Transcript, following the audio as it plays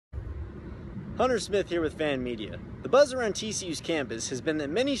Hunter Smith here with Fan Media. The buzz around TCU's campus has been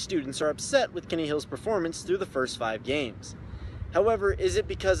that many students are upset with Kenny Hill's performance through the first 5 games. However, is it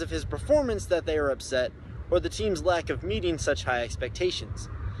because of his performance that they are upset, or the team's lack of meeting such high expectations?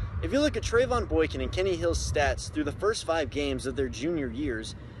 If you look at Trayvon Boykin and Kenny Hill's stats through the first 5 games of their junior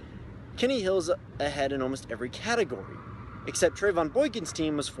years, Kenny Hill's ahead in almost every category, except Trayvon Boykin's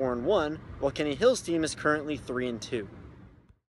team was 4-1, while Kenny Hill's team is currently 3-2.